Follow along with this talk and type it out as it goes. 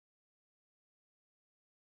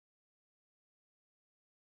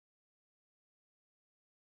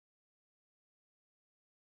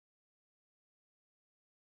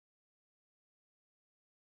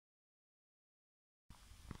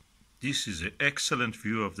This is an excellent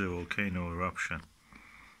view of the volcano eruption.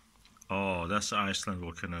 Oh, that's the Iceland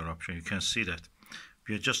volcano eruption. You can see that.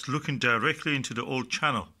 We are just looking directly into the old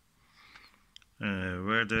channel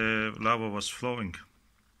where the lava was flowing.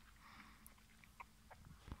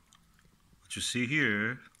 What you see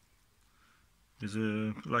here is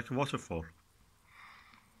like a waterfall.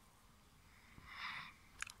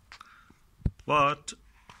 But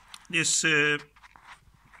this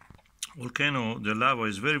volcano, the lava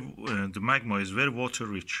is the magma is very water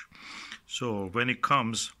rich. So when it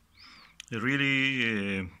comes, it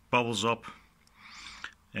really bubbles up.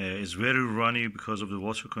 It's very runny because of the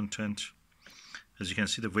water content. As you can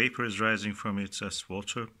see, the vapor is rising from it as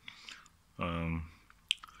water.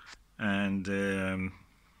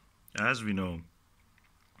 As we know,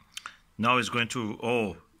 now it's going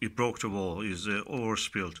to, it broke the wall, is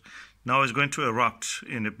overspilled. Now it's going to erupt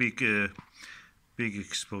in a big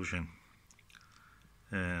explosion.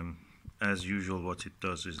 As usual, what it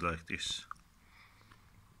does is like this.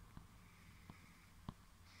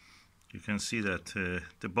 You can see that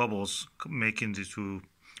the bubbles making it to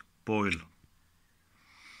boil.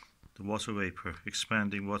 The water vapor,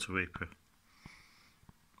 expanding water vapor.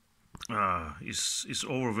 It's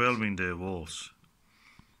overwhelming the walls.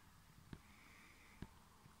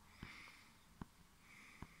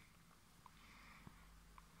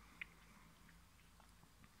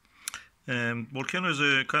 Volcano is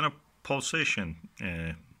a kind of pulsation.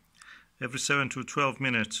 Every 7 to 12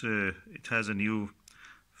 minutes it has a new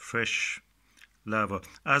fresh lava.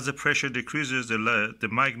 As the pressure decreases, the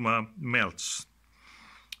magma melts.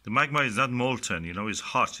 The magma is not molten, you know, it's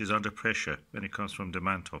hot, it's under pressure when it comes from the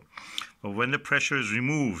mantle. But when the pressure is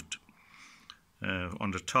removed on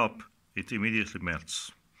the top, it immediately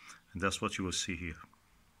melts. And that's what you will see here.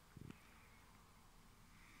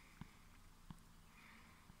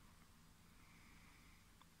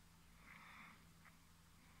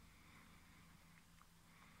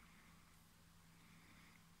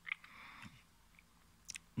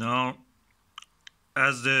 Now,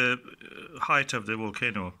 as the height of the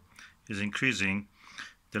volcano is increasing,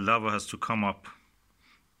 the lava has to come up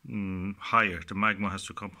higher. The magma has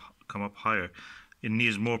to come up higher. It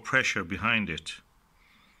needs more pressure behind it.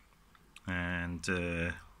 And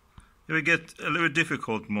it will get a little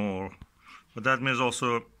difficult more, but that means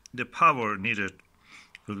also the power needed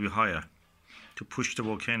will be higher to push the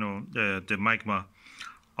volcano, the magma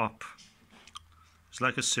up. It's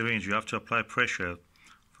like a syringe. You have to apply pressure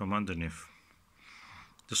from underneath.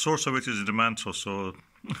 The source of it is the mantle, so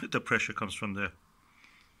the pressure comes from there.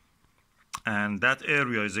 And that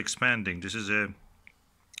area is expanding. This is a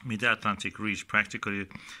mid-Atlantic ridge, practically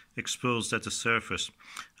exposed at the surface.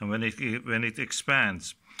 And when it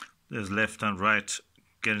expands, there's left and right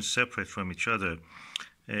getting separate from each other.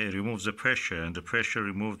 It removes the pressure, and the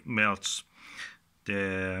pressure melts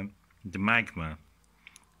the magma.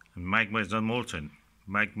 And magma is not molten.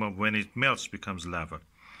 Magma, when it melts, becomes lava.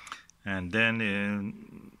 And then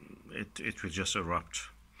it will just erupt.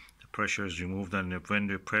 The pressure is removed, and when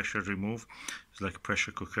the pressure is removed, it's like a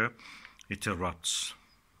pressure cooker, it erupts.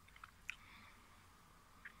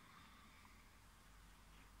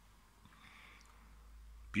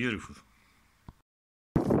 Beautiful.